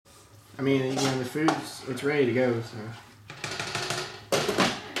I mean, you know, the food's, it's ready to go, so.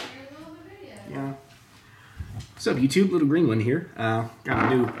 Yeah. What's up, YouTube? Little green one here. Got a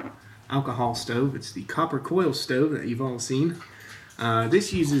new alcohol stove. It's the copper coil stove that you've all seen.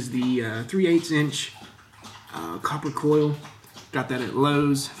 This uses the 3/8 inch copper coil. Got that at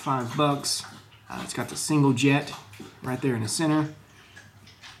Lowe's, $5. It's got the single jet right there in the center.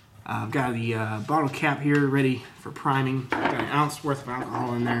 I've got the bottle cap here ready for priming. Got an ounce worth of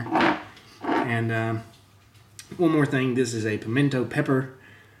alcohol in there. And one more thing, this is a pimento pepper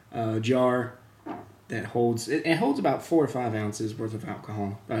jar that holds, it holds about 4 or 5 ounces worth of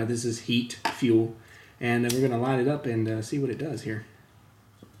alcohol. This is HEET fuel, and we're going to light it up and see what it does here.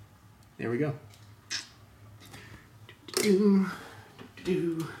 There we go.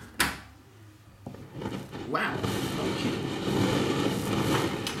 Wow. Okay.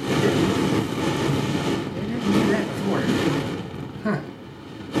 I didn't do that before. Huh.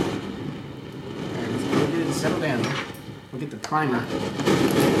 Alright, let's go get it settled down. We'll get the primer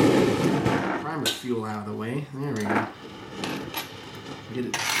fuel out of the way. There we go. Get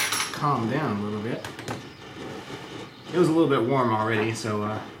it calmed down a little bit. It was a little bit warm already,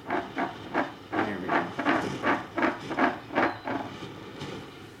 so there we go.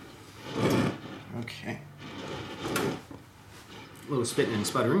 Okay. A little spitting and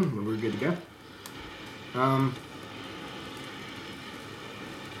sputtering, but we're good to go.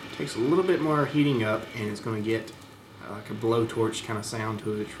 Takes a little bit more heating up, and it's going to get like a blowtorch kind of sound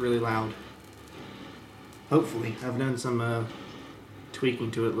to it. It's really loud. Hopefully, I've done some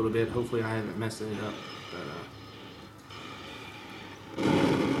tweaking to it a little bit. Hopefully, I haven't messed it up. But,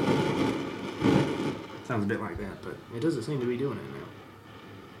 sounds a bit like that, but it doesn't seem to be doing it now.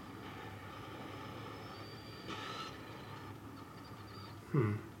 I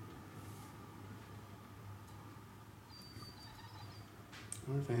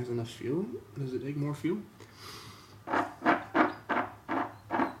wonder if it has enough fuel. Does it take more fuel?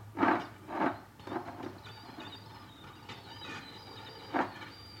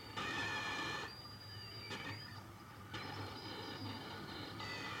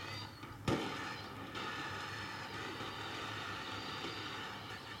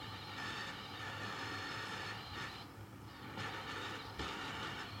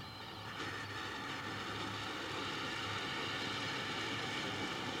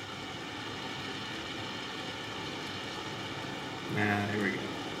 Nah, there we go.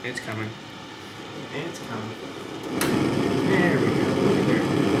 It's coming. It's coming. There we go. Look at there.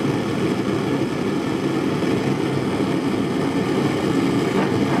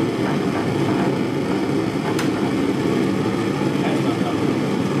 That's not up.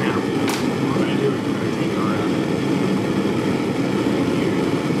 Now, what we're going to do is we're going to take our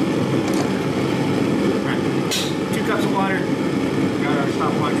right, 2 cups of water. Got our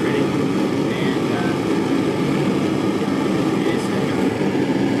stopwatch ready.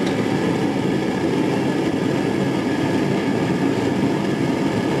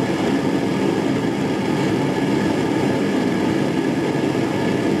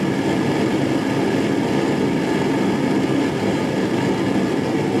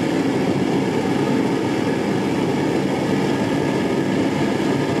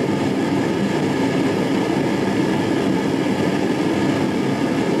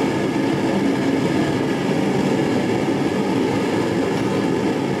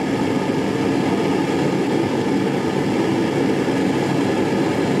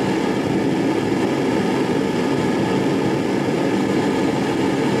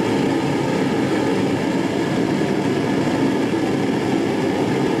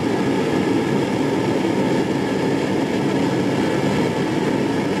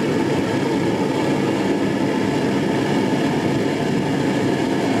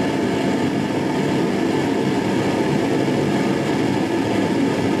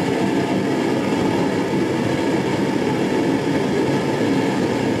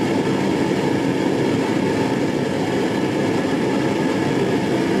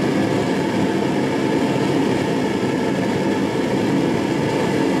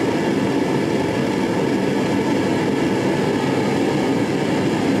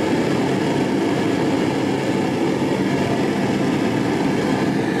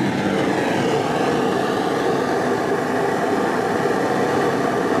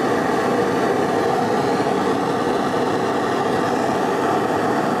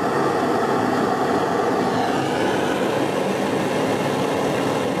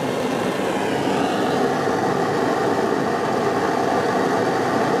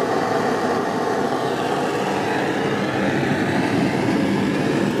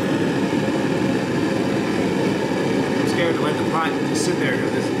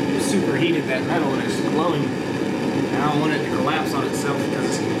 superheated that metal and it's glowing. And I don't want it to collapse on itself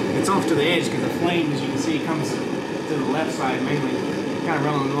because it's off to the edge because the flame, as you can see, comes to the left side mainly. Kind of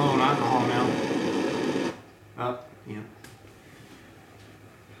running low on alcohol now. Up, yeah.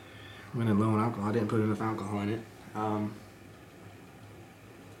 Running low on alcohol. I didn't put enough alcohol in it.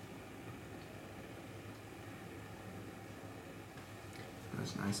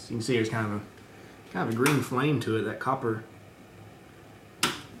 That's nice. You can see there's kind of a green flame to it. That copper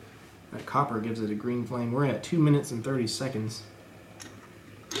gives it a green flame. We're at 2 minutes and 30 seconds,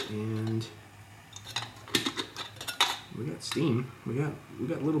 and we got steam. We got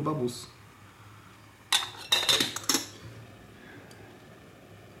little bubbles.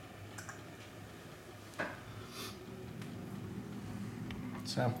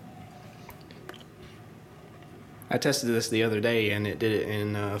 So I tested this the other day and it did it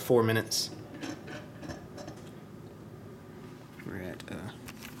in 4 minutes. We're at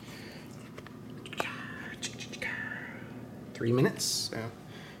 3 minutes, so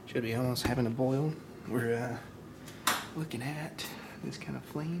should be almost having a boil. We're looking at this kind of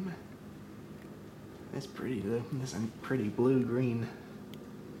flame. That's pretty though. This is pretty blue-green.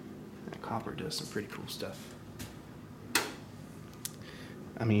 That copper does some pretty cool stuff.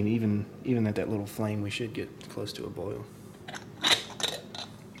 I mean, even at that little flame, we should get close to a boil.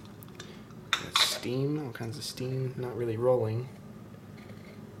 Got steam, all kinds of steam, not really rolling,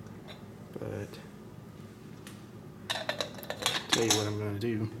 but I'll tell you what I'm going to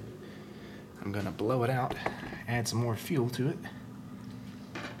do. I'm going to blow it out, add some more fuel to it.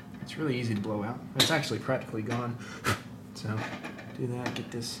 It's really easy to blow out. It's actually practically gone. So do that, get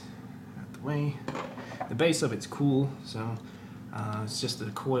this out the way. The base of it's cool, so it's just the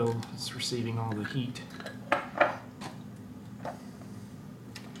coil that's receiving all the heat. Add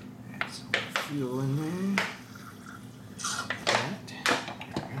some fuel in there.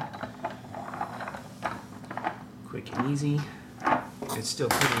 There we go. Quick and easy. It's still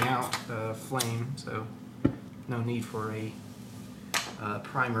putting out flame, so no need for a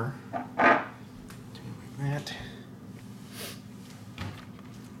primer. Doing that.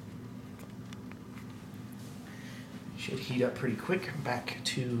 Should heat up pretty quick. Back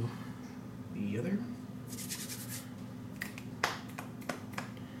to the other.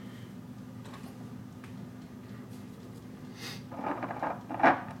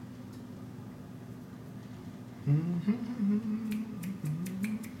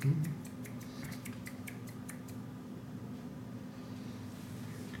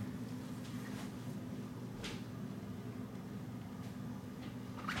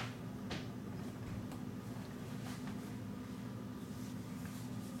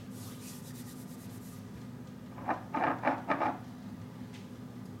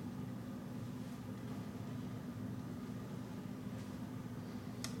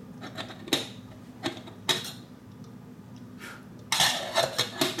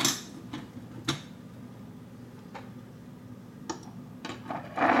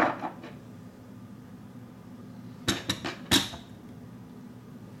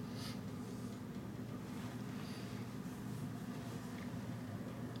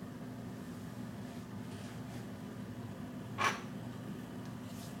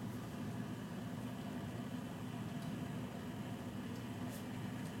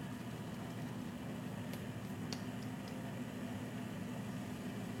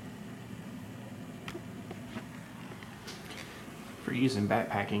 For using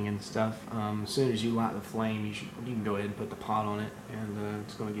backpacking and stuff, as soon as you light the flame, you can go ahead and put the pot on it, and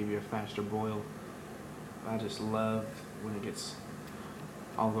it's going to give you a faster boil. I just love when it gets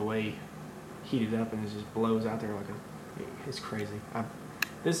all the way heated up and it just blows out there like it's crazy.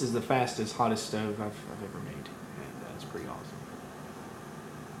 This is the fastest, hottest stove I've ever made, and it's pretty awesome.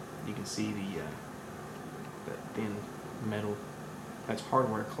 You can see that thin metal. That's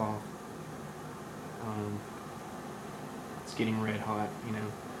hardware cloth. It's getting red hot, you know.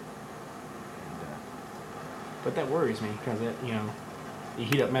 And, but that worries me because you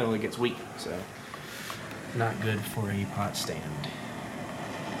heat up metal, it gets weak, so not good for a pot stand.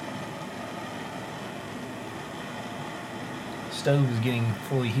 Stove is getting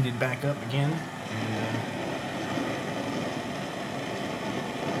fully heated back up again, and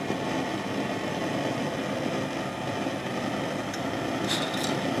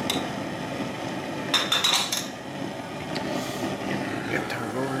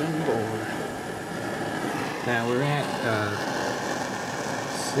now we're at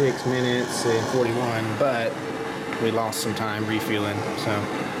 6 minutes and 41, but we lost some time refueling, so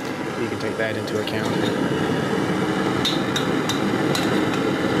you can take that into account.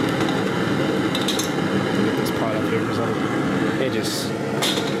 Get this pot up here because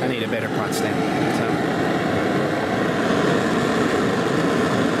I need a better pot stem. So.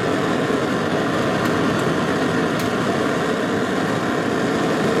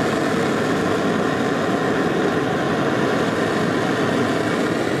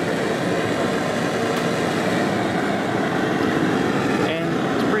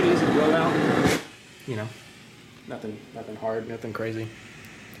 You know, nothing hard, nothing crazy.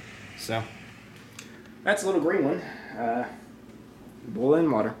 So that's a little green one. Boil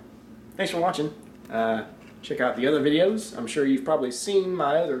in water. Thanks for watching. Check out the other videos. I'm sure you've probably seen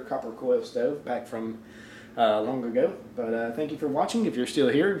my other copper coil stove back from long ago. But thank you for watching. If you're still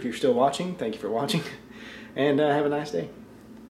here, if you're still watching, thank you for watching. And have a nice day.